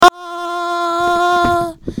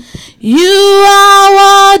You are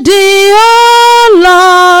worthy, oh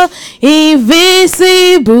Lord,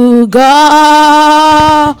 invisible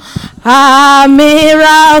God, a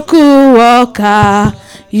miracle worker.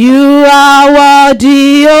 You are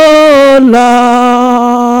worthy, oh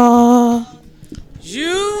Lord.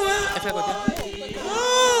 You are,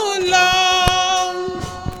 oh Lord.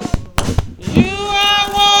 You are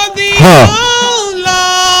worthy, oh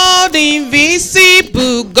Lord,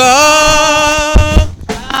 invisible God,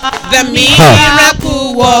 the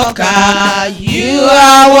miracle worker. You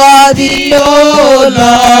are worthy, oh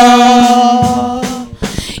Lord.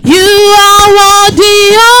 You are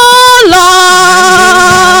worthy, oh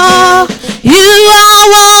Lord. You are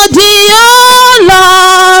worthy, oh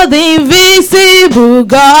Lord, the invisible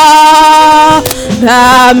God,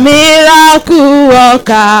 the miracle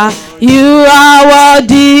worker. You are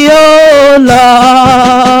worthy, oh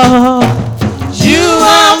Lord. You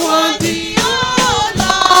are worthy, oh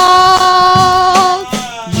Lord.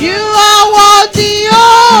 You are worthy,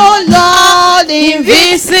 oh Lord,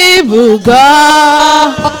 Invisible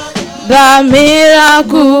God, the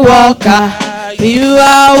miracle worker. You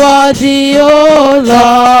are worthy, oh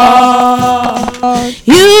Lord.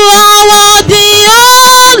 You are worthy,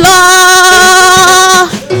 oh Lord.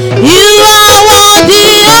 You are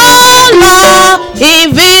worthy, oh Lord.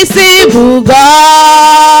 Invisible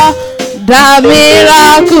God, the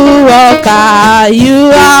miracle worker. You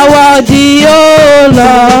are worthy, oh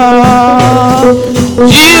Lord.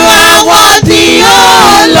 You are worthy,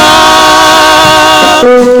 oh Lord.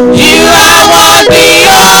 You are worthy,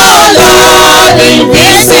 oh Lord,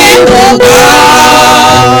 invisible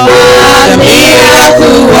God, the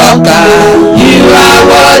miracle worker. You are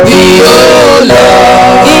worthy, oh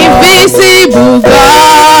Lord, Invisible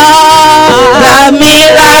God, the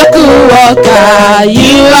miracle worker.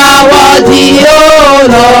 You are worthy, oh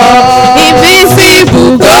Lord.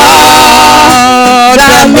 Invisible God,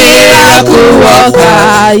 the miracle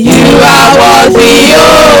worker. You are worthy,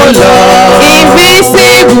 oh Lord.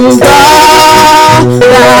 Invisible God,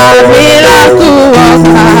 the miracle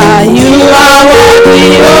worker. You are worthy,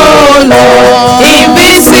 oh Lord.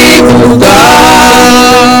 Invisible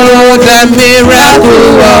God, the miracle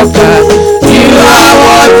worker. You are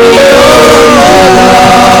worthy, oh Lord.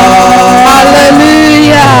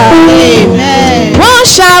 Hallelujah. Amen. What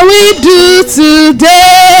shall we do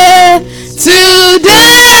today?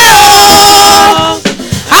 Today, oh,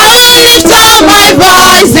 I will lift up my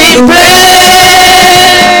voice in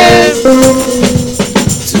praise.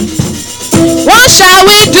 What shall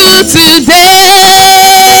we do today?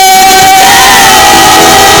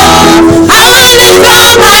 I will lift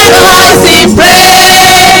up my voice in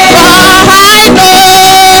praise. For I know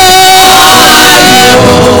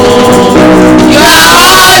you are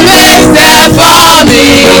always there for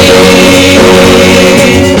me.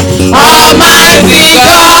 Almighty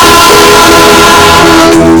God,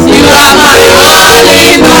 you are my all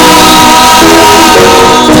in all.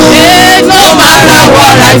 Yeah, no matter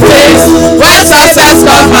what I face, when success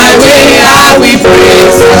comes my way, I will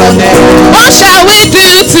praise your name. What shall we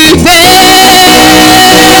do today?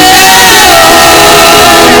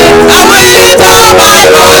 I will lift up my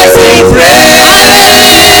voice in praise.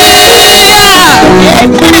 Hallelujah.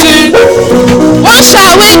 What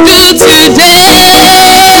shall we do today?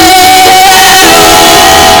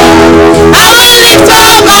 I will lift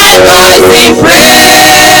up my voice in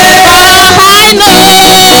praise. I know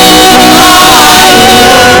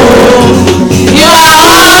you are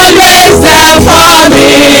always there for me.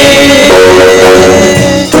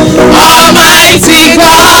 Almighty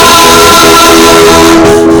God,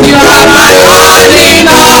 you are my all in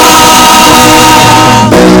all.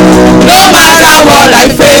 No matter what I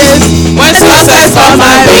face, when success comes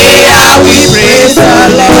my way, I will praise the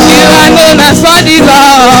Lord. You are known as for the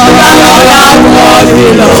Lord. You are known for the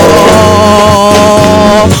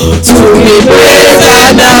Lord. To be praised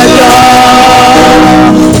and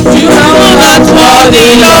adored. You are known as for the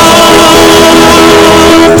Lord.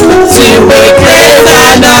 To be praised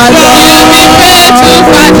and adored. You've been faithful,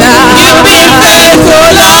 Father. You've been faithful,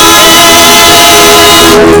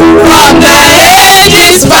 Lord. From the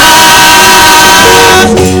ages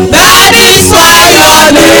past. That is why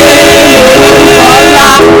your name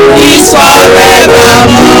is forevermore.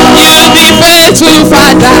 You've been faithful,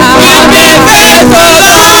 Father. You've been faithful,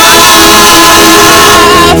 Lord.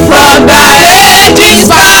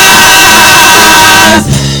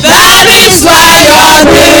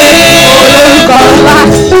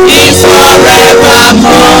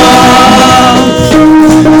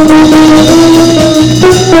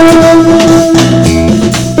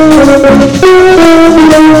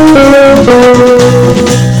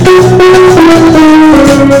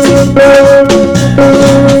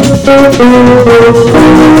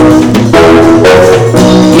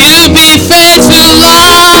 You've been faithful,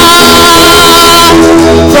 Lord,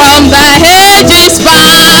 from the ages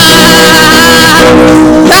past.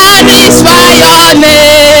 That is why your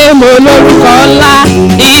name, olórúkọ ńlá,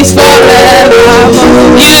 is forevermore.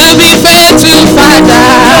 You've been faithful, Father.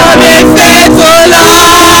 You've been faithful,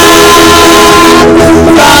 Lord,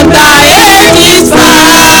 from the ages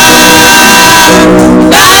past.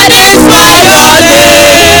 That is why your name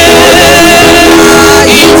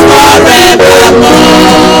is forevermore.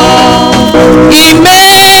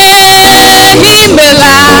 Imela,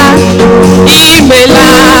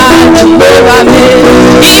 Jehovah me.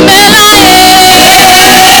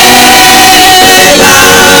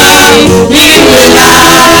 Imela,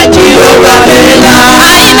 Jehovah Mela.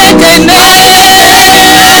 Ainekene,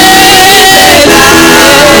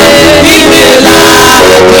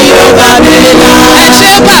 Jehovah Mela. Ẹ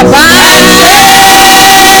ṣé bàbá.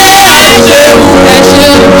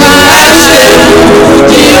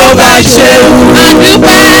 Jehovah ṣeun.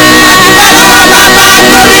 Adúpẹ́.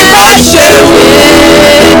 Ṣeun.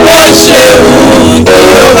 Ó ṣeun.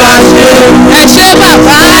 Jehovah ṣeun. Ẹ ṣé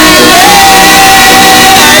bàbá.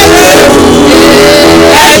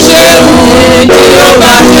 Ẹ ṣeun.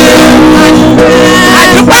 Jehovah ṣeun.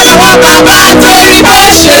 Adúpẹ́ lọ́wọ́ bàbá torí ó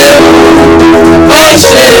ṣeun. Ó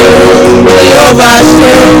ṣeun. Jehovah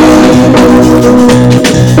ṣeun.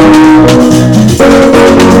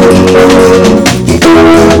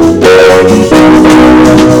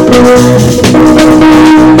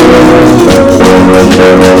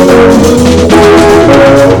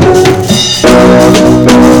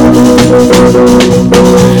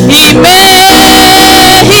 Imela,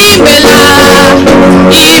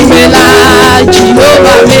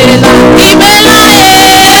 Jehovah Mela.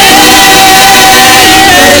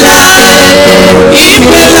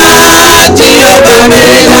 Imela, Jehovah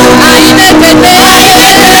Mela. Ainekene,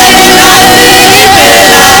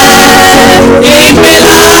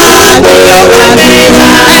 Jehovah Mela.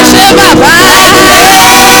 Ẹ ṣé bàbá.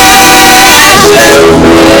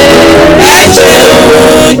 Ẹ ṣeun,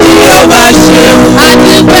 Jehovah ṣeun.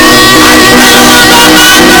 Adúpẹ́.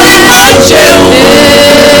 Ṣeun,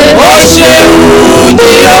 ó ṣeun,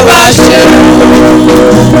 Jehovah ṣeun.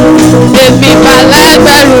 Èmi balẹ̀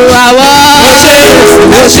gbẹ̀rù àwọ̀.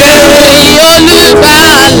 Ẹ ṣeun,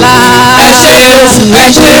 olùgbàlà. Ẹ ṣeun,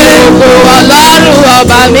 ògo Ọlọ́run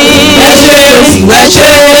ọba mi. Ẹ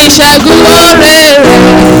ṣeun, ìṣẹ́gun oore rẹ̀.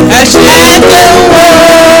 Ẹ ṣeun o.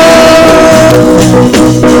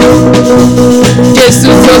 Jésù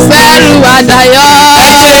tó sẹ́rù àdáyọ̀.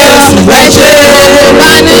 Ẹ ṣeun,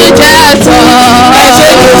 ìbánújẹ́ tán.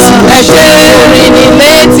 Orin ní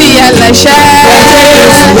létí ẹlẹ́ṣẹ̀.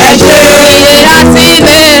 Iye àti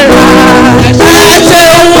ìlera. Ẹ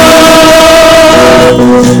ṣeun o.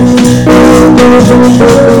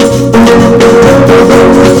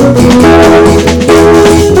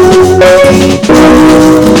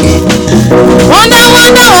 Wọ́ndà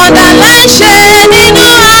lẹ́ ń ṣe nínú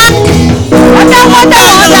wọ́ndà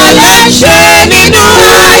lẹ́ ń ṣe nínú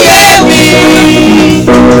ayé mi.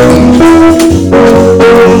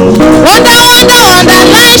 Wọ́ndà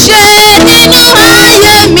lẹ́ ń ṣe nínú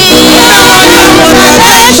ayé mi. Wọ́ndà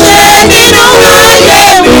lẹ́ ń ṣe nínú ayé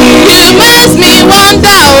mi. You make me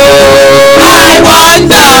wonder, oh. I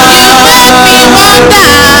wonder. You make me wonder.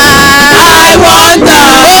 I wonder.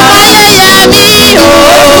 Oh my yeah me, oh.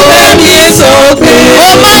 Make me so good.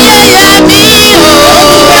 Oh my yeah me, oh.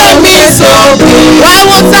 Make me so good. Why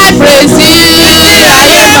won't I praise you?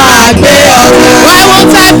 Ayé máa gbé ọ̀gá. Why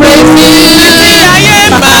won't I praise you? Ayé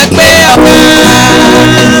máa gbé ọ̀gá.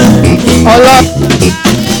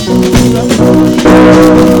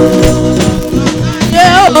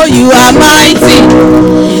 Oh, you are mighty.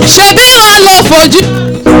 Ṣebí wọn lọ fojú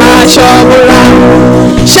aṣọ bora.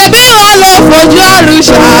 Ṣebí wọn lọ fojú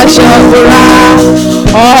àrùṣà aṣọ bora.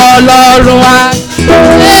 Ọlọ́run á.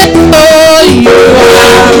 Oh, you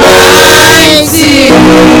are mighty.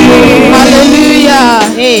 Hallelujah.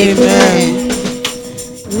 Amen.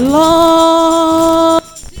 Lord,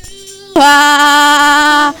 you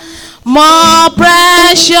are more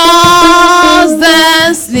precious than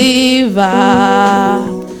silver.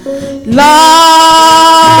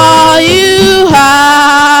 Lord, you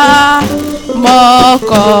are more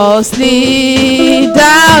costly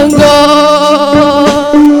than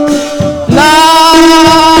gold.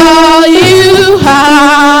 Lord, you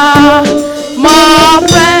are more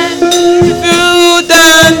precious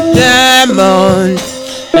than diamond.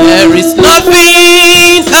 There is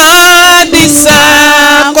nothing I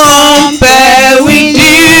desire compare with you.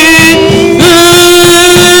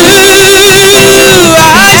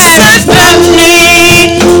 I set me,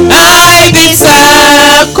 I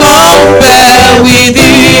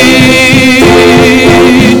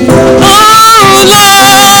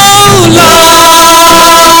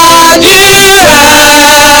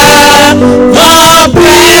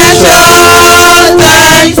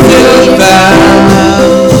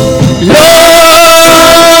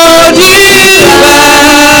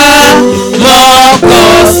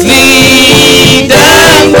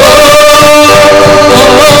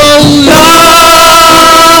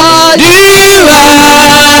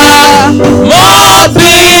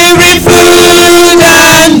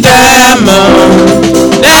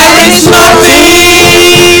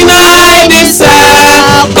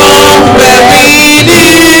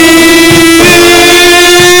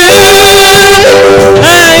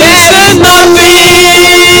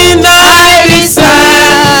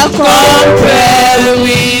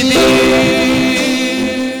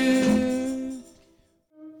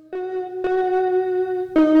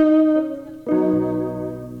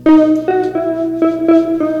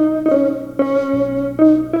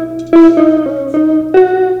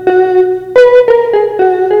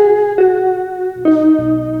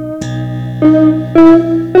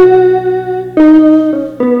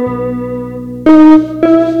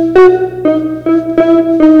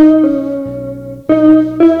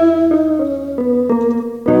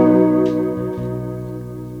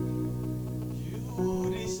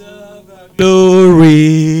glory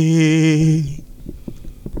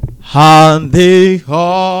and the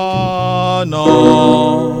honor.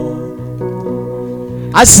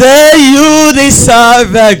 I say you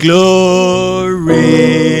deserve the glory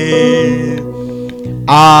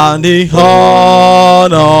and the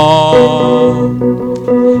honor.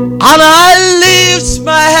 And I lift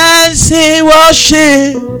my hands in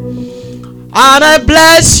worship and I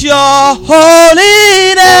bless your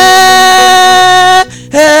holy name.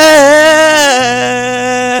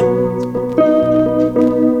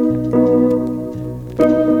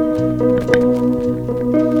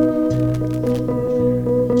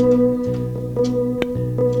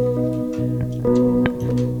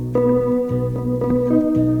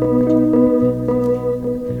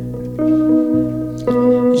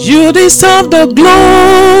 You deserve the glory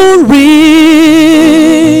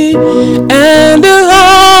and the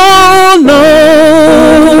honor,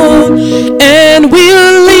 and we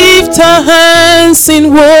lift our hands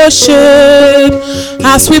in worship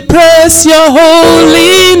as we praise your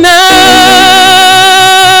holy name.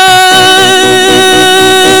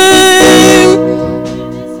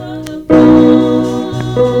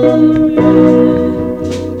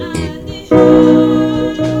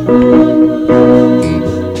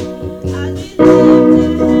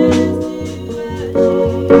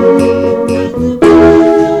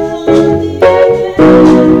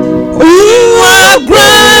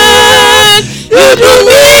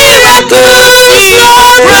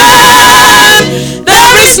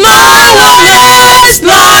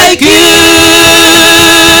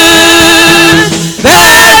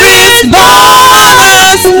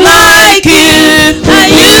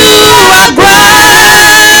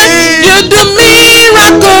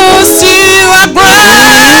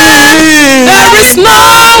 There is no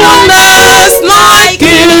one else like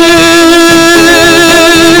you.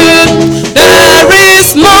 There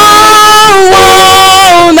is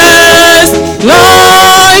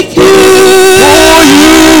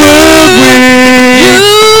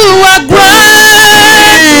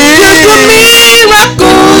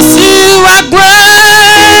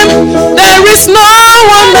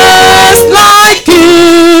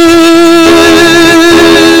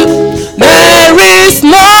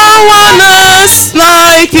no one else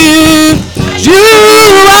like you. And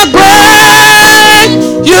you are great.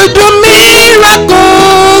 You do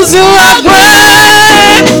miracles. You are great.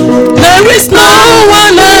 There is no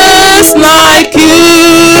one else like you.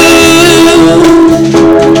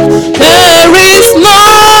 There is no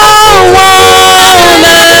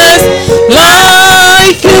one else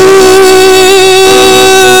like you.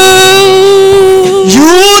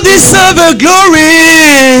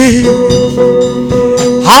 Glory,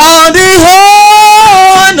 how the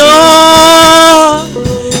honor.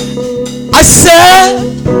 I said,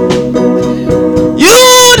 you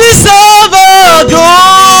deserve a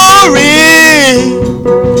glory,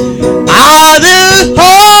 how the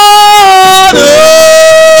honor.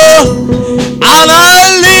 And I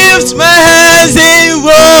lift my hands in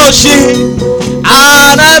worship,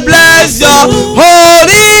 and I bless your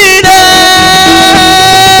holy name.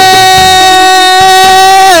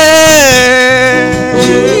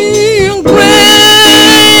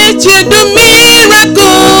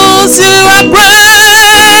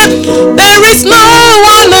 There is no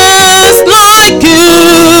one else like you.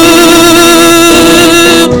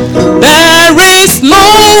 There is no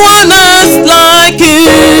one else like you.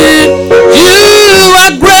 You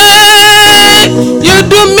are great. You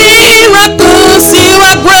do miracles. You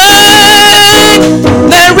are great.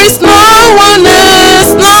 There is no one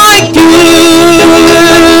else like you.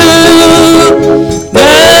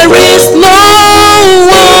 There is no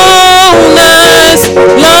one else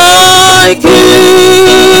like you.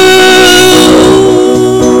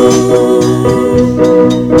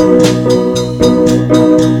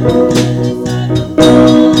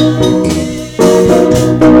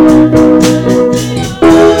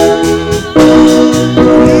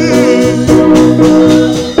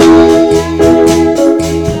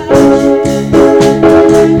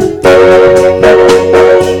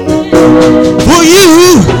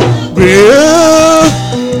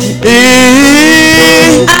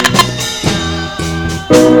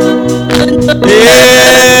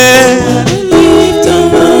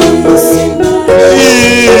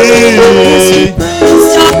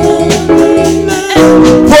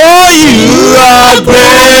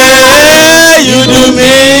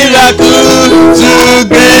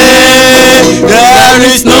 There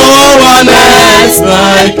is no one else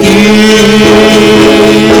like you.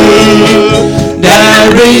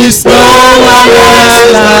 There is no one else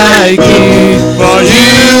like you. For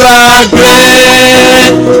you are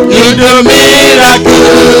great. You do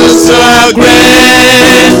miracles so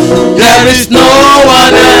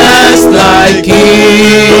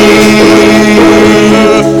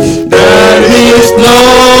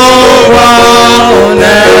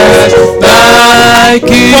like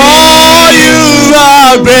you. For you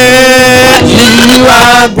are great. You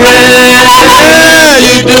are great.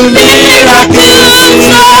 You do miracles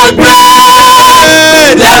so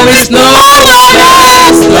great. There is no one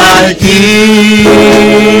else like you.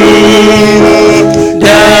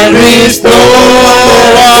 There is no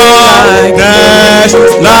one else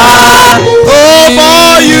like. Oh,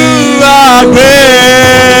 for you are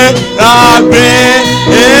great. Are great.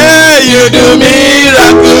 Hey, you do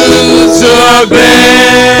miracles so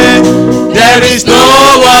great. There is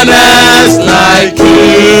no one else like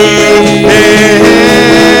you.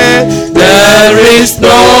 Hey, there is no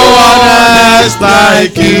one else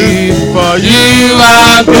like you. For you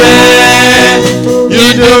are great.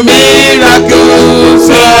 You do miracles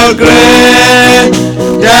so great.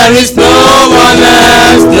 There is no one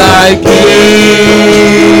else like you.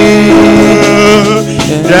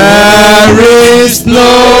 There is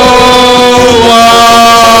no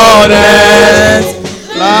one else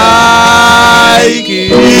like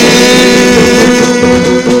you.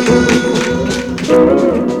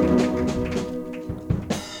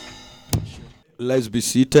 Let's be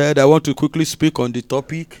seated. I want to quickly speak on the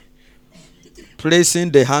topic: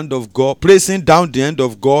 placing the hand of God, placing down the hand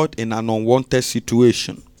of God in an unwanted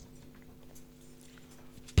situation.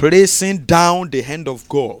 Placing down the hand of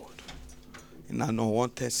God in an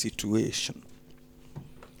unwanted situation.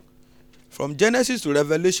 From Genesis to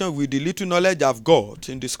Revelation, with the little knowledge I've got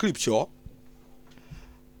in the scripture,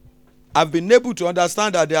 I've been able to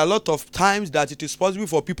understand that there are a lot of times that it is possible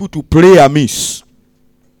for people to pray amiss,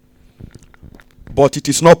 but it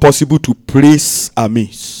is not possible to praise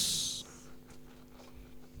amiss.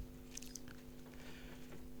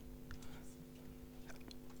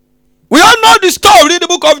 We all know the story in the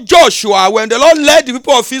book of Joshua when the Lord led the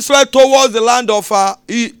people of Israel towards the land of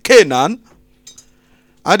Canaan,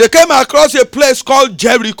 and they came across a place called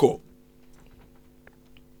Jericho.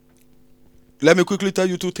 Let me quickly tell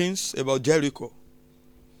you two things about Jericho.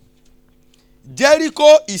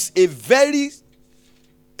 Jericho is a very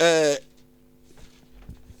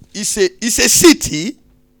it's a city,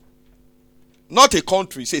 not a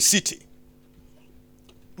country. It's a city.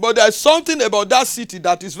 But there's something about that city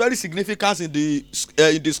that is very significant in the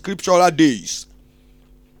scriptural days.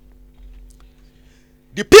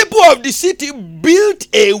 The people of the city built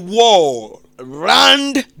a wall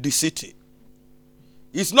around the city.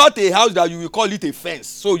 It's not a house that you will call it a fence,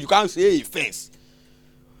 so you can't say a fence.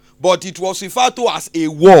 But it was referred to as a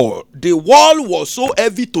wall. The wall was so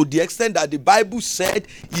heavy to the extent that the Bible said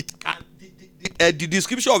it can. The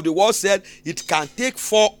description of the wall said it can take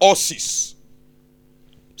 4 horses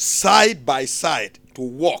side by side to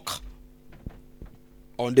walk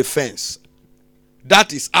on the fence.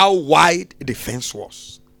 That is how wide the fence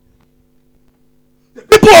was. The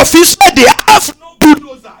people of Israel, they have no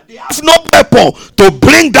bulldozer, they have no weapon to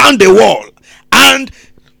bring down the wall. And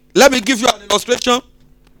let me give you an illustration.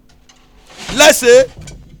 Let's say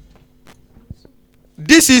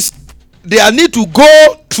they need to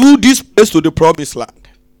go through this place to the promised land.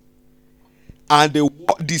 And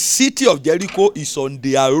the city of Jericho is on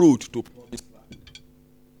their road to promised land.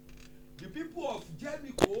 The people of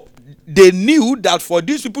Jericho, they knew that for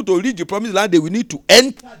these people to reach the promised land, they will need to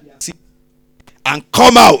enter their city and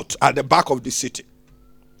come out at the back of the city.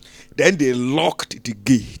 Then they locked the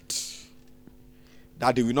gate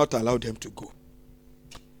that they will not allow them to go.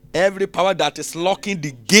 Every power that is locking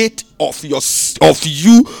the gate of you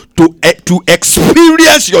to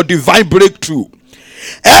experience your divine breakthrough.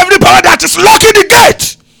 Every power that is locking the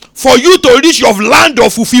gate for you to reach your land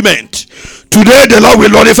of fulfillment. Today the Lord will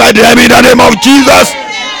glorify them in the name of Jesus.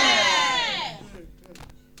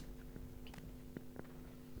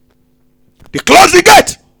 They close the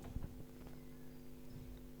gate.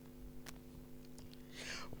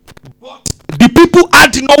 But the people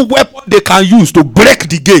had no weapon they can use to break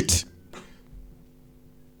the gate.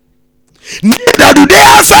 Neither do they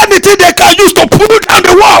have anything they can use to pull down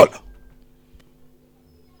the wall.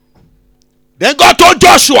 Then God told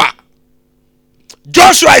Joshua.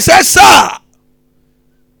 Joshua said, "Sir,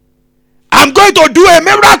 I'm going to do a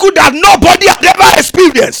miracle that nobody had ever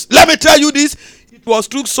experienced." Let me tell you this. It was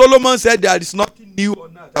true. Solomon said there is nothing new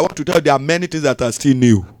on earth. I want to tell you there are many things that are still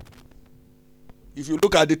new. If you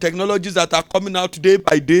look at the technologies that are coming out day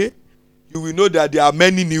by day, you will know that there are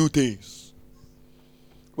many new things.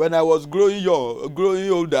 When I was growing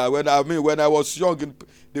older, when I was young,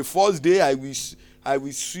 the first day I will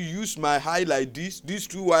use my eye like this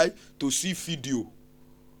two eye to see video.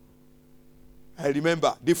 I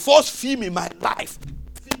remember the first film in my life,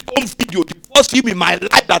 the first film in my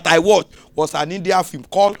life that I watched was an Indian film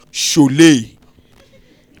called Sholay.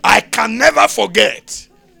 I can never forget.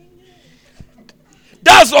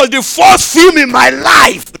 That was the first film in my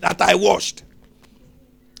life that I watched.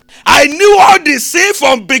 I knew all the scene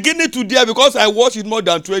from beginning to the end because I watched it more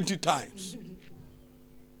than 20 times.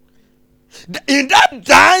 In that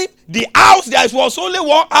time, the house, there was only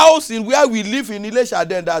one house in where we live in Ilesha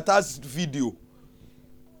then that has video.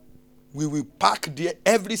 We will park there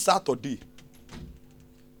every Saturday.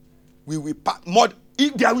 We will park more.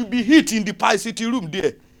 If there will be heat in the pie city room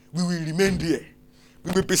there, we will remain there.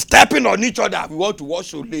 We will be stepping on each other. We want to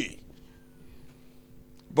watch Olay.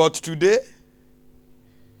 But today,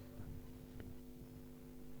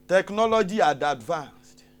 technology had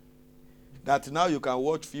advanced that now you can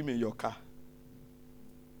watch film in your car.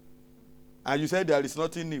 And you said there is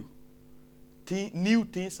nothing new. New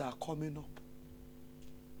things are coming up.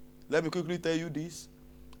 Let me quickly tell you this.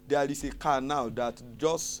 There is a car now that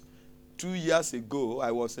just 2 years ago, I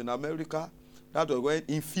was in America. That was when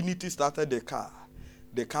Infinity started the car.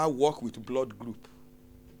 The car works with blood group.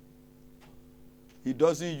 It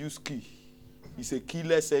doesn't use key. It's a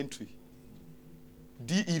keyless entry.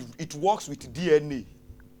 It works with DNA.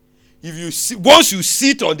 If you see, once you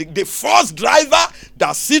sit on the first driver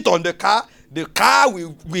that sit on the car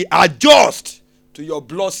will adjust to your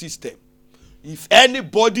blood system. If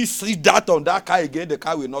anybody sees that on that car again, the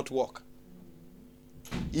car will not work.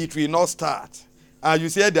 It will not start. And you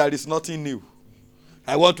say there is nothing new.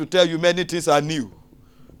 I want to tell you many things are new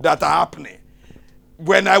that are happening.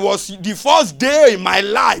 When I was the first day in my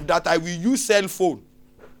life that I will use cell phone,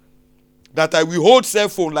 that I will hold cell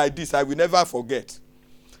phone like this, I will never forget.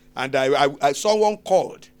 And someone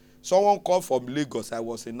called from Lagos. I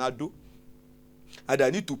was in Ado. And I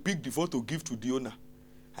need to pick the phone to give to the owner.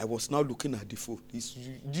 I was now looking at the phone.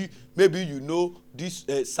 Maybe you know this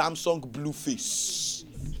Samsung Blueface.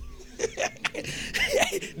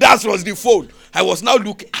 That was the phone. I was now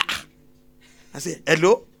looking. I said,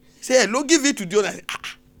 hello? He said, hello, give it to the owner. I said,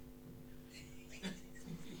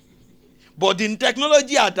 But in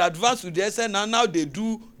technology at advanced to the extent now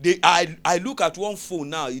I look at one phone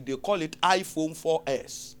now, they call it iPhone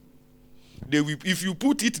 4S. If you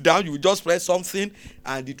put it down, you will just press something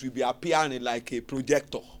and it will be appearing like a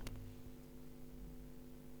projector.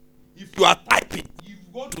 If you are typing, if you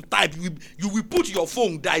want to type, you will put your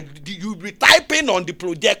phone there, you will be typing on the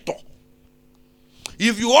projector.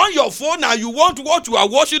 If you on your phone and you want what you are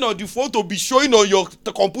watching on the phone to be showing on your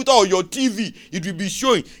computer or your TV, it will be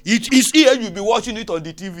showing. It is here, you will be watching it on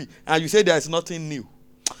the TV. And you say there is nothing new.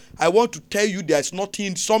 I want to tell you there is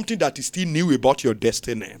something that is still new about your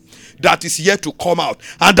destiny. That is yet to come out.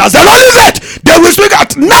 And as the Lord is it, they will speak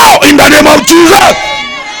out now in the name of Jesus.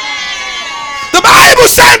 The Bible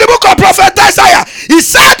said in the book of Prophet Isaiah, he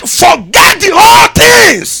said, forget the old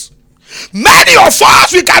things. Many of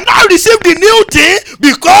us, we cannot receive the new thing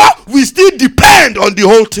because we still depend on the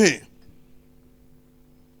whole thing.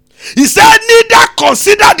 He said, neither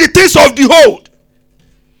consider the things of the old.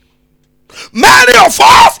 Many of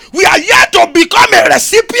us, we are yet to become a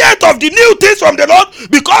recipient of the new things from the Lord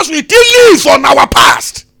because we still live on our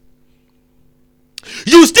past.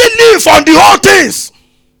 You still live on the old things.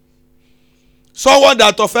 Someone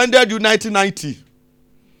that offended you 1990.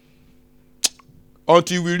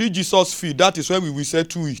 Until we reach Jesus' feet, that is when we will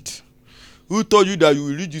settle it. Who told you that you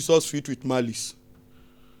will reach Jesus' feet with malice?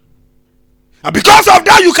 And because of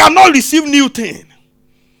that, you cannot receive new thing.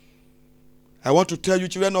 I want to tell you,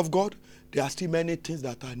 children of God, there are still many things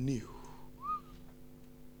that are new.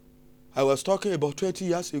 I was talking about 20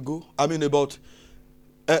 years ago. About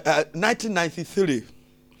 1993.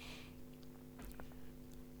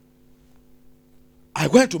 I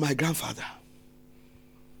went to my grandfather.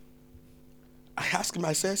 I asked him,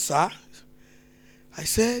 I said, sir, I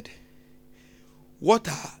said, what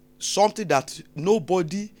are something that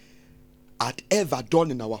nobody had ever done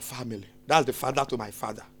in our family? That's the father to my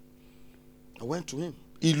father. I went to him.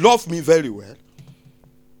 He loved me very well.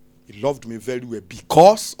 He loved me very well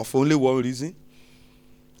because of only one reason.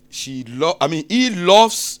 He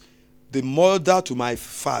loves the mother to my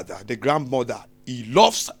father, the grandmother. He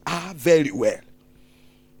loves her very well.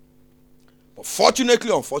 But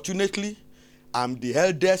fortunately, unfortunately, I'm the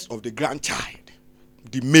eldest of the grandchild,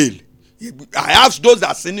 the male. I have those that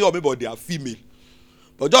are senior me, but they are female.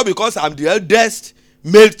 But just because I'm the eldest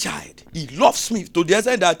male child, he loves me to the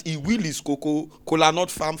extent that he will his cola nut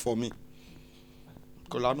farm for me.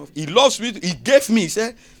 He loves me. He gave me. He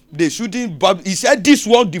said they shouldn't. He said this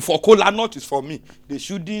one for cola nut is for me. They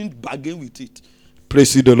shouldn't bargain with it.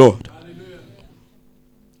 Praise the Lord. Hallelujah.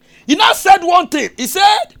 He now said one thing. He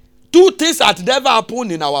said two things that never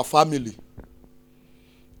happened in our family.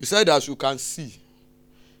 He said, as you can see,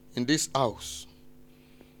 in this house,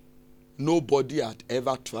 nobody had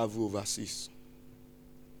ever traveled overseas.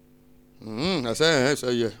 I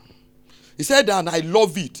said, yeah. He said, and I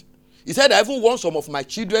love it. He said, I even want some of my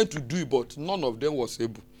children to do it, but none of them was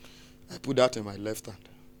able. I put that in my left hand.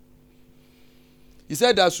 He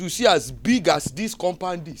said, as you see, as big as this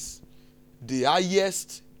compound is, the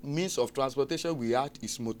highest means of transportation we had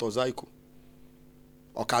is motorcycle.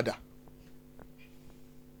 Okada.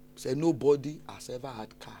 He said, nobody has ever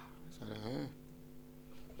had car. I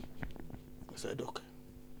said, okay.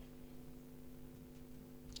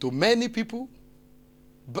 To many people,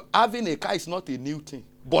 having a car is not a new thing.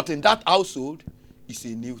 But in that household, it's a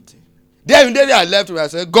new thing. Then I left and I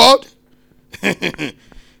said, God,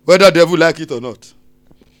 whether the devil like it or not,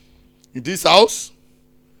 in this house,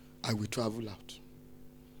 I will travel out.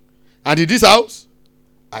 And in this house,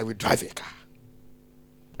 I will drive a car.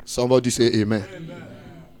 Somebody say amen. Amen.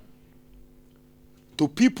 To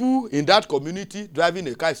people in that community, driving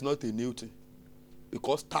a car is not a new thing.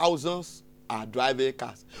 Because thousands are driving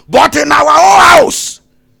cars. But in our own house,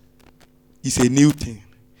 it's a new thing.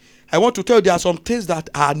 I want to tell you, there are some things that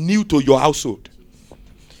are new to your household.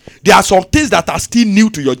 There are some things that are still new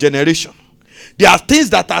to your generation. There are things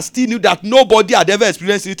that are still new that nobody had ever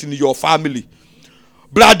experienced it in your family.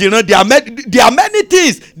 Brother, there are many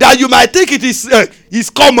things that you might think it is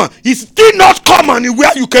common. It's still not common in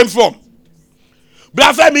where you came from.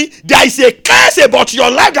 Brother Femi, there is a case about your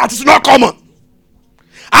life that is not common.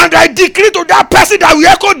 And I decree to that person that will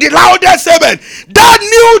echo the loudest amen. That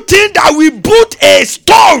new thing that will put a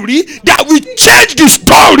story that will change the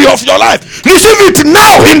story of your life. Receive it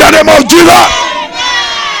now in the name of Jesus.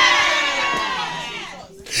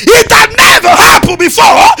 It had never happened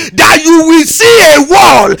before that you will see a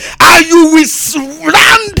wall and you will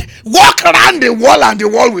walk around the wall and the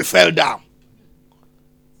wall will fall down.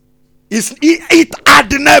 It had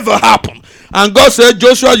never happened. And God said,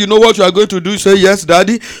 Joshua, you know what you are going to do? He said, yes,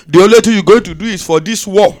 Daddy. The only thing you're going to do is for this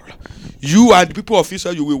wall. You and the people of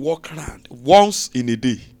Israel, you will walk around once in a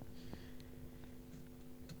day.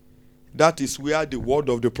 That is where the word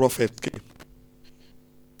of the prophet came.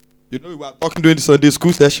 You know, we were talking during the Sunday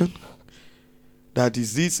school session. That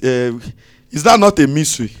is this. Is that not a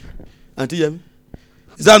mystery? Auntie Yemi?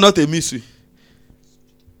 Is that not a mystery?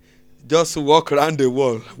 Just walk around the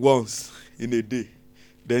wall once in a day.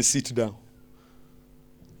 Then sit down.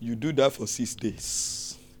 You do that for 6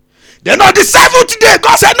 days. Then on the 7th day,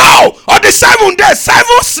 God said, no. On the 7th day,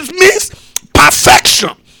 7 means perfection.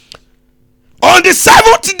 On the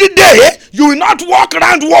 7th day, you will not walk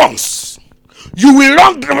around once. You will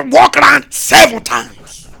walk around 7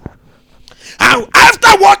 times. And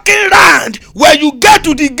after walking around, when you get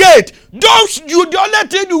to the gate, the only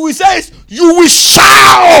thing you will say is, you will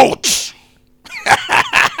shout.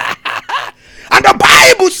 And the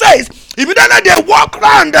Bible says, immediately they walk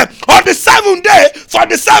around on the 7th day for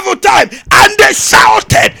the 7th time, and they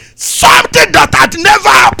shouted something that had never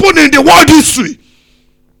happened in the world history.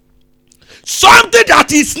 Something that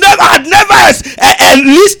had never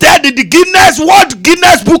listed in the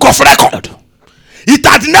Guinness Book of Record. It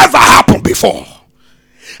had never happened before.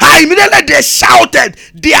 And immediately they shouted,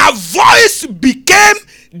 their voice became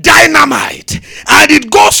dynamite, and it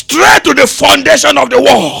goes straight to the foundation of the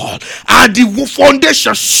wall, and the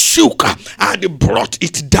foundation shook and it brought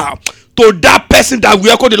it down. To that person that we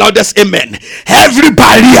echo the loudest amen. Every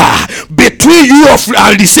barrier between you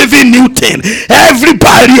and receiving new thing, every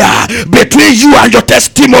barrier between you and your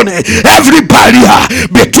testimony, every barrier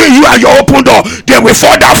between you and your open door, they will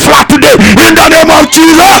fall down flat today in the name of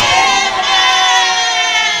Jesus.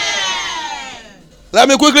 Let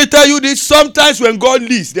me quickly tell you this. Sometimes when God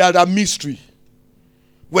leads, there is a mystery.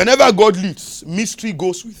 Whenever God leads, mystery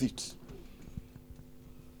goes with it.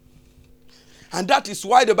 And that is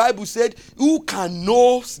why the Bible said, who can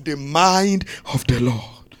know the mind of the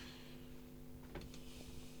Lord?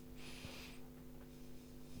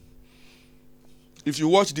 If you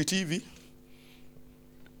watch the TV,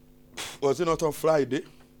 was it not on Friday?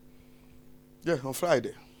 Yeah, on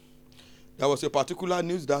Friday. There was a particular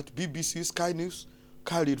news that BBC, Sky News,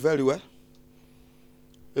 carried very well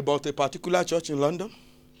about a particular church in London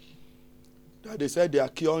that they said they are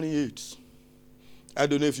curing AIDS. I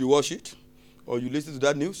don't know if you watch it or you listen to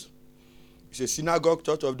that news. It's a synagogue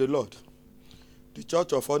church of the Lord. The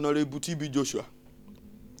church of Honorable T.B. Joshua.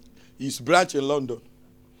 His branch in London.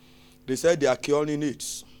 They said they are curing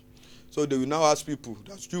AIDS. So they will now ask people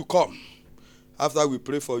that you come. After we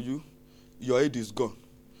pray for you, your AIDS is gone.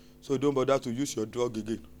 So don't bother to use your drug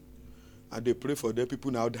again. And they pray for them, people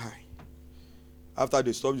now die. After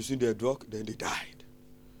they stopped using their drug, then they died.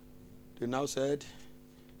 They now said,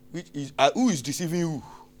 who is deceiving who?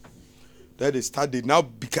 Then they now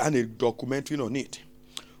began a documentary on it.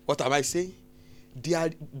 What am I saying?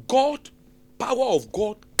 God, power of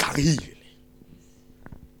God can heal.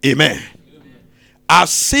 Amen. I've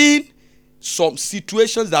seen some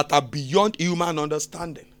situations that are beyond human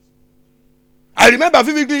understanding. I remember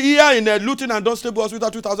vividly here in Luton and Dunstable Hospital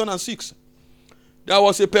 2006. There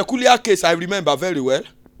was a peculiar case I remember very well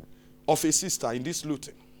of a sister in this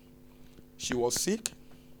Luton. She was sick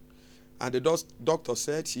and the doctor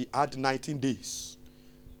said she had 19 days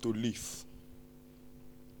to live.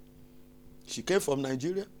 She came from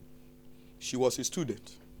Nigeria. She was a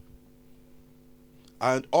student.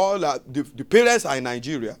 And all the parents are in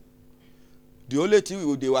Nigeria. The only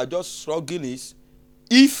thing they were just struggling is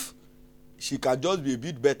if she can just be a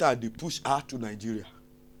bit better and they push her to Nigeria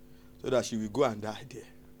so that she will go and die there.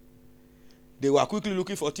 They were quickly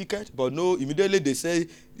looking for ticket, but no, immediately they say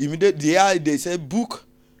book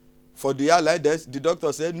for the airline. The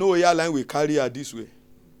doctor said no airline will carry her this way.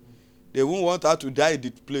 They won't want her to die in the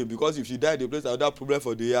plane because if she died in the plane, another problem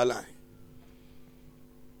for the airline.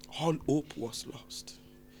 All hope was lost.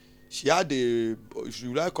 She had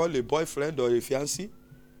should I call a boyfriend or a fiancé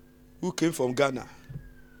who came from Ghana.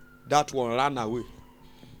 That one ran away.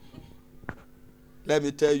 Let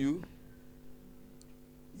me tell you,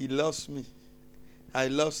 he loves me. I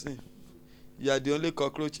love him. You are the only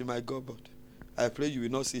cockroach in my cupboard. I pray you will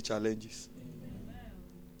not see challenges. Amen.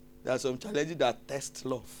 There are some challenges that test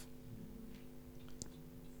love.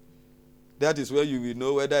 That is where you will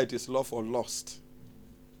know whether it is love or lust.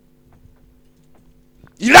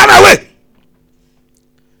 He ran away.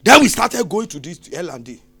 Then we started going to this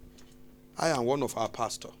L&D. I am one of our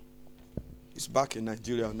pastors. He's back in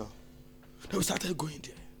Nigeria now. Then we started going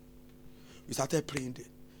there. We started praying there.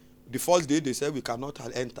 The first day they said we cannot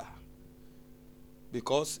enter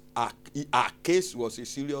because our case was a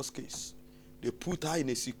serious case. They put her in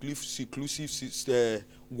a seclusive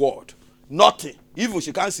ward. Nothing. Even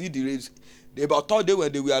she can't see the rays. About third day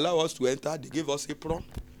when they will allow us to enter, they gave us apron.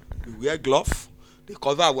 We wear gloves. They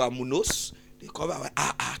cover our munos. They cover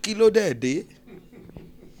our kilo there.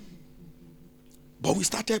 But we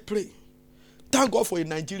started praying. Thank God for a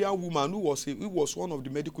Nigerian woman who was one of the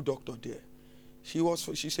medical doctors there.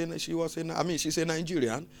 She's a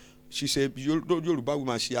Nigerian. She's a Yoruba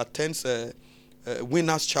woman. She attends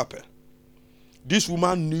Winners Chapel. This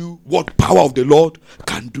woman knew what power of the Lord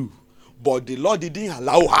can do. But the Lord didn't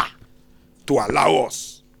allow her to allow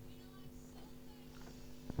us.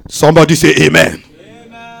 Somebody say amen.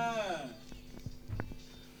 Amen.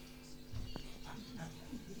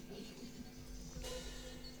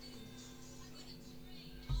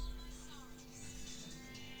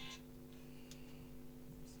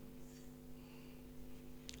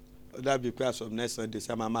 That be prayer of next Sunday.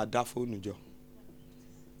 Say, "Mama, da phone jo."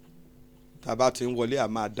 Taba ti nwole a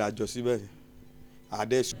ma da jo síbẹ̀.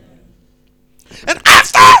 Ade. And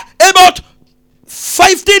after about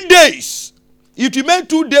 15 days, it remained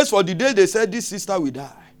 2 days for the day they said this sister will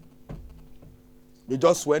die. They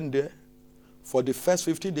just went there. For the first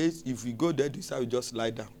 15 days, if we go there, this sister will just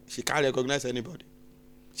lie down. She can't recognize anybody.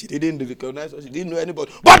 She didn't recognize us. She didn't know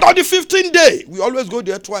anybody. But on the 15th day, we always go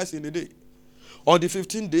there twice in a day. On the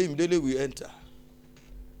 15th day, immediately we enter.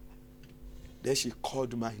 Then she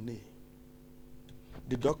called my name.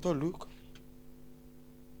 The doctor looked.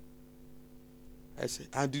 I said,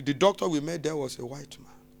 and the doctor we met there was a white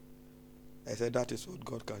man. I said, that is what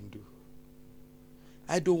God can do.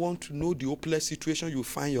 I don't want to know the hopeless situation you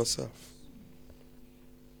find yourself.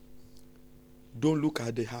 Don't look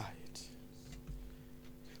at the height.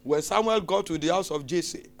 When Samuel got to the house of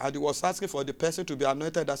Jesse and he was asking for the person to be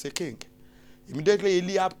anointed as a king, immediately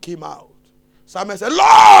Eliab came out. Samuel said,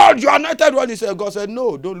 Lord, you anointed one. He said, God said,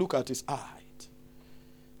 no, don't look at his height.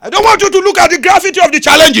 I don't want you to look at the gravity of the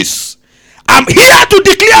challenges. I'm here to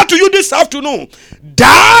declare to you this afternoon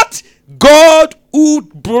that God who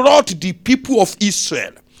brought the people of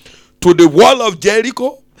Israel to the wall of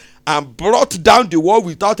Jericho and brought down the wall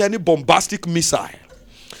without any bombastic missile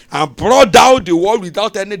and brought down the wall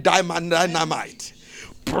without any dynamite,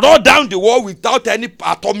 brought down the wall without any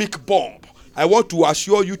atomic bomb. I want to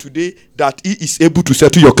assure you today that he is able to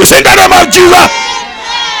settle your case in the name of Jesus.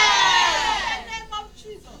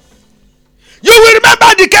 You will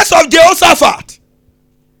remember the case of Jehoshaphat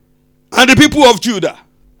and the people of Judah.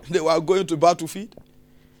 They were going to battlefield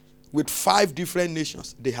with 5 different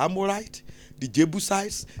nations. The Amorites, the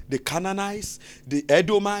Jebusites, the Canaanites, the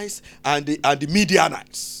Edomites, and the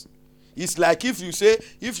Midianites. It's like if you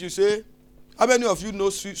say, how many of you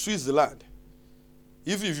know Switzerland?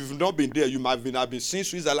 If you've not been there, you might have been seeing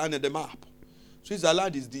Switzerland in the map.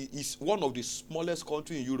 Switzerland is one of the smallest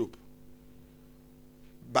countries in Europe.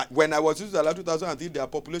 But when I was in Switzerland 2003, their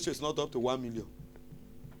population is not up to 1 million.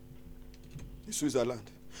 in Switzerland.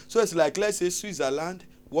 So it's like, let's say Switzerland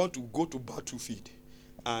want to go to battlefield,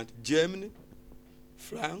 and Germany,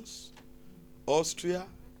 France, Austria,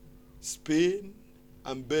 Spain,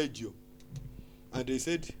 and Belgium. And they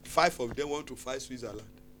said 5 of them want to fight Switzerland.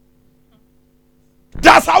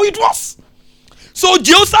 That's how it was. So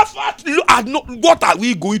Jehoshaphat, what are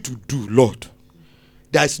we going to do, Lord?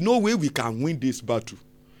 There's no way we can win this battle.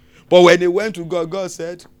 But when they went to God, God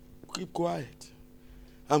said, keep quiet.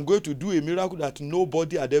 I'm going to do a miracle that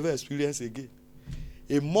nobody had ever experienced again.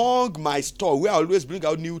 Among my store, where I always bring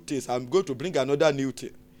out new things, I'm going to bring another new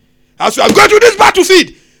thing. And so I'm going to this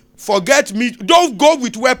battlefield. Forget me. Don't go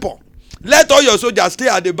with weapon. Let all your soldiers stay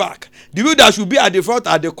at the back. The people that should be at the front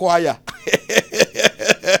are the choir.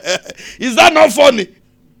 Is that not funny?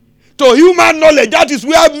 To human knowledge, that is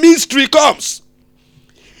where mystery comes.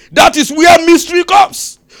 That is where mystery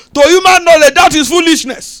comes. To human knowledge, that is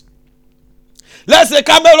foolishness. Let's say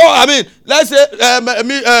let's say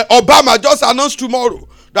Obama just announced tomorrow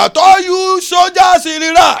that all you soldiers in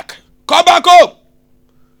Iraq, come back home.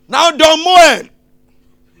 Now Don Moen,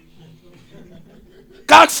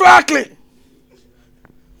 Kirk Franklin,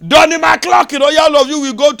 Donnie McCloskey, all of you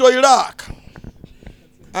will go to Iraq.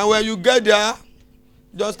 And when you get there,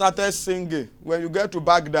 just started singing. When you get to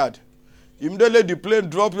Baghdad, immediately the plane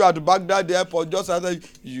drop you at Baghdad airport, just started,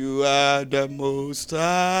 you are the most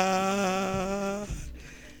high.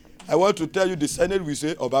 I want to tell you, the Senate will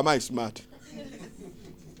say, Obama is smart.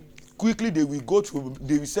 Quickly they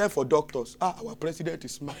will send for doctors. Our president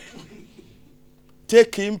is smart.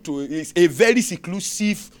 Take him to a very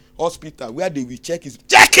seclusive hospital where they will check him.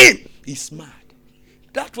 He's smart.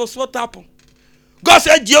 That was what happened. God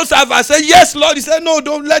said, Jehoshaphat said, yes, Lord. He said, no,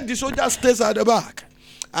 don't let the soldiers stay at the back.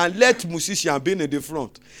 And let musicians be in the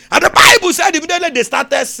front. And the Bible said immediately they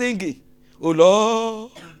started singing. Oh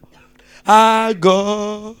Lord, our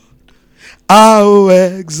God, how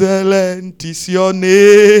excellent is your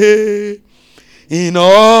name in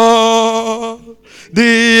all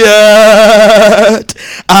the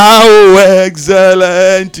earth. How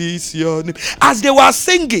excellent is your name. As they were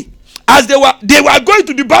singing, they were going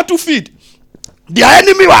to the battlefield. The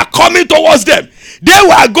enemy were coming towards them. They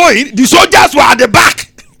were going, the soldiers were at the back.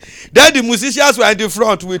 Then the musicians were in the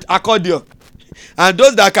front with accordion. And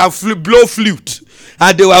those that can blow flute.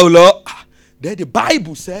 And they were, Lord. Then the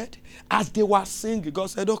Bible said, as they were singing, God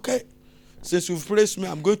said, okay, since you've praised me,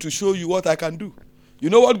 I'm going to show you what I can do. You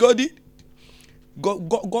know what God did?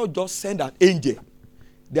 God just sent an angel.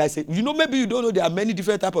 Maybe you don't know there are many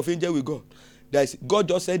different types of angels with God. God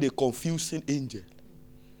just sent a confusing angel.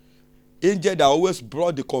 Angel that always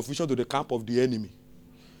brought the confusion to the camp of the enemy.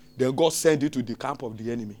 Then God sent it to the camp of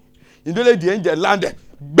the enemy. Immediately the angel landed.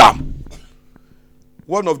 Bam!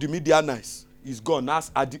 One of the Midianites is gone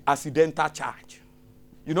as accidental charge.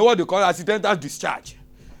 You know what they call accidental discharge?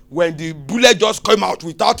 When the bullet just came out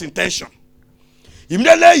without intention.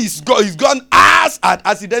 Immediately he's gone as an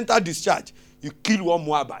accidental discharge. He killed one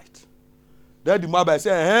Moabite. Then the Moabite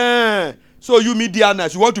said, so you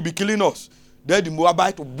Midianites, you want to be killing us? Then the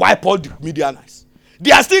Moabite wipe all the Midianites.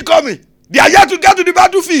 They are still coming. They are yet to get to the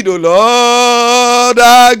battlefield. Oh Lord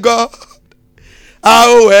our God,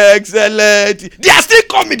 how excellent. They are still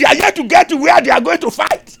coming. They are yet to get to where they are going to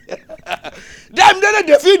fight. Then they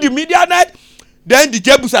defeat the Midianites. Then the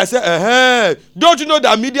Jebusites said, don't you know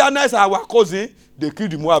that Midianites are our cousin? They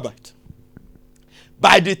killed the Moabite.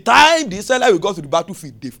 By the time the Israelites got to the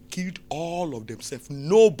battlefield, they've killed all of themselves.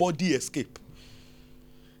 Nobody escaped.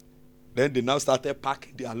 Then they now started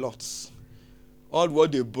packing their lots. All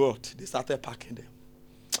what they brought, they started packing them.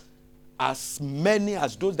 As many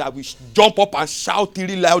as those that will jump up and shout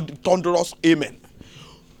really loud, thunderous amen.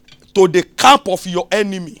 To the camp of your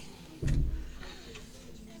enemy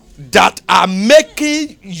that are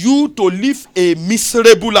making you to live a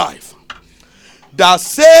miserable life. That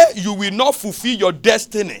say you will not fulfill your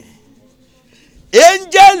destiny.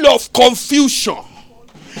 Angel of confusion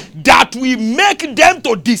that will make them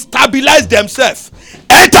to destabilize themselves.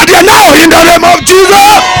 Enter there now in the name of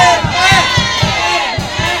Jesus.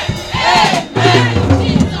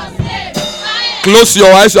 Close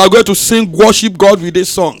your eyes. You are going to sing worship God with this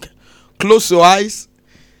song. Close your eyes.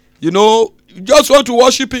 You just want to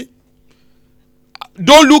worship Him.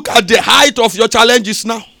 Don't look at the height of your challenges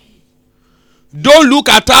now. Don't look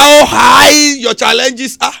at how high your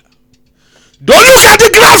challenges are. Don't look at the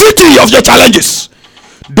gravity of your challenges.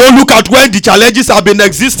 Don't look at when the challenges have been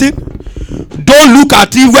existing. Don't look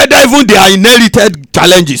at it whether even they are inherited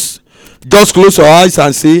challenges. Just close your eyes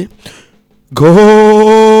and say,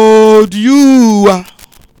 God, you are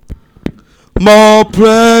more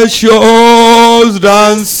precious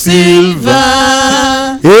than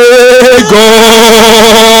silver. Hey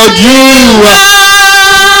God, you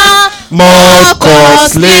are more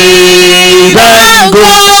costly than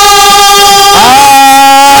gold.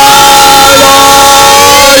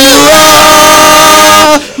 You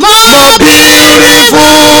are more beautiful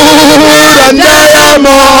than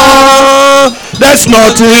diamond. There's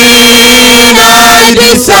nothing I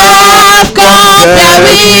deserve compared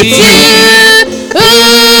with you.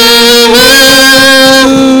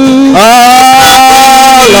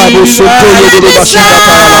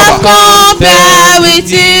 Compare with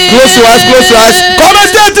you. Close your eyes, close your eyes.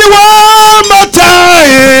 Commentate it one more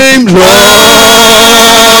time.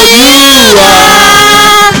 Lord, you are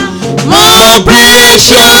More precious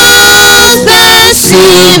than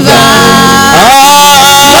silver.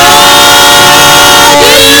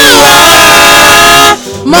 You are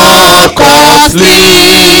more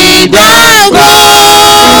costly than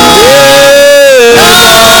gold.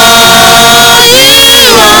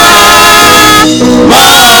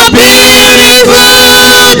 More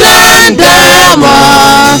beautiful than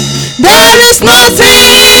diamond. There is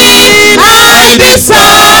nothing I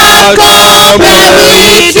deserve compared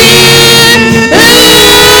with you.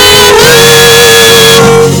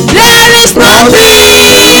 There is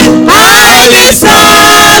nothing I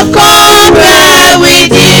deserve compared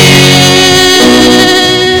with you.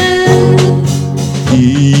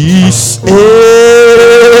 He's able,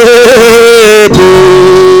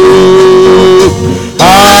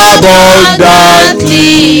 abundantly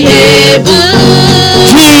able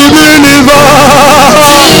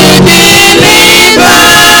to deliver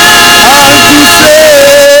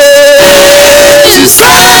and to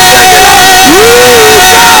save.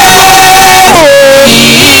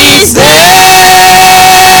 He's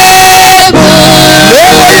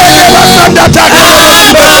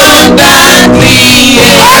abundantly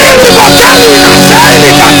one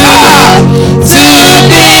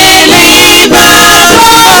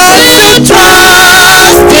more time.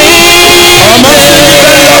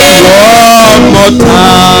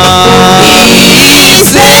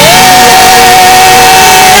 He's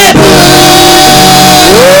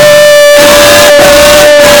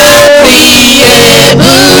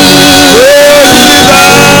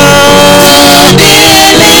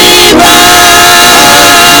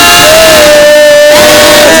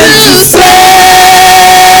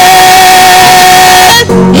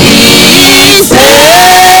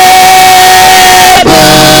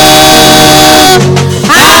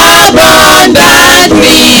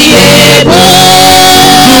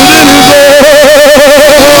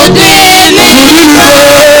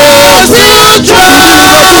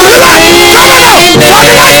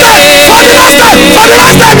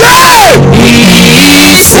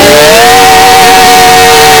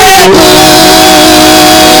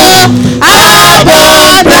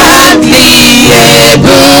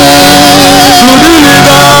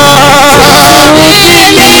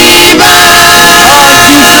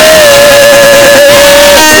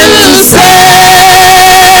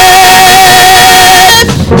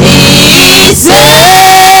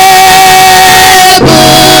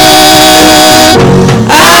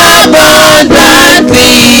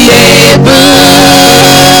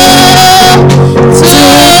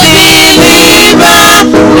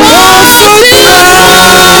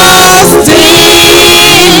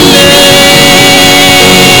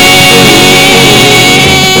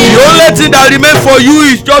that remains for you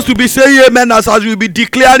is just to be saying amen as we will be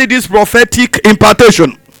declaring this prophetic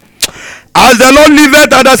impartation. As the Lord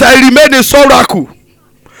liveth and as I remain in Soraku,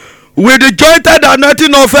 with the jointed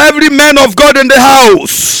anointing of every man of God in the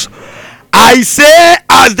house, I say,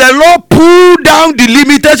 as the Lord pulled down the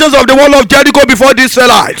limitations of the wall of Jericho before the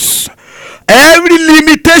Israelites, every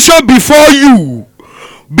limitation before you,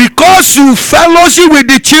 because you fellowship with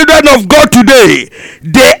the children of God today,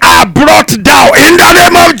 they are brought down in the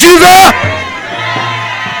name of Jesus.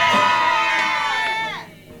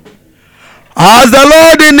 As the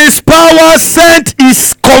Lord in his power sent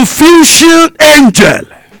his confusion angel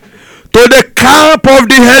to the camp of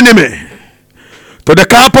the enemy, to the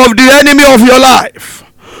camp of the enemy of your life,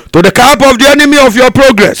 to the camp of the enemy of your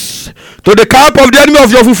progress, to the camp of the enemy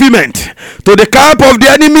of your fulfillment, to the camp of the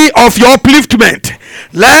enemy of your upliftment,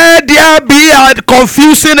 let there be a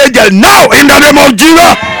confusing angel now in the name of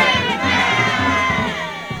Jesus.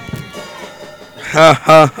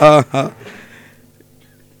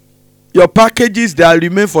 Your packages that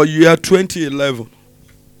remain for year 2011,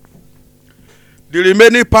 the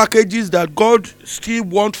remaining packages that God still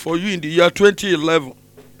wants for you in the year 2011,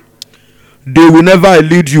 they will never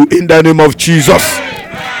lead you in the name of Jesus.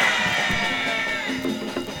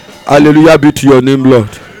 Hallelujah be to your name, Lord.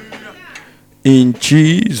 In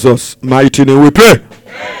Jesus' mighty name we pray.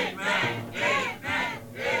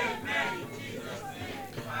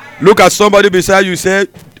 Look at somebody beside you, say,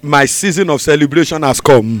 my season of celebration has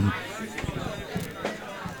come.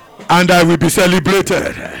 And I will be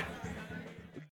celebrated.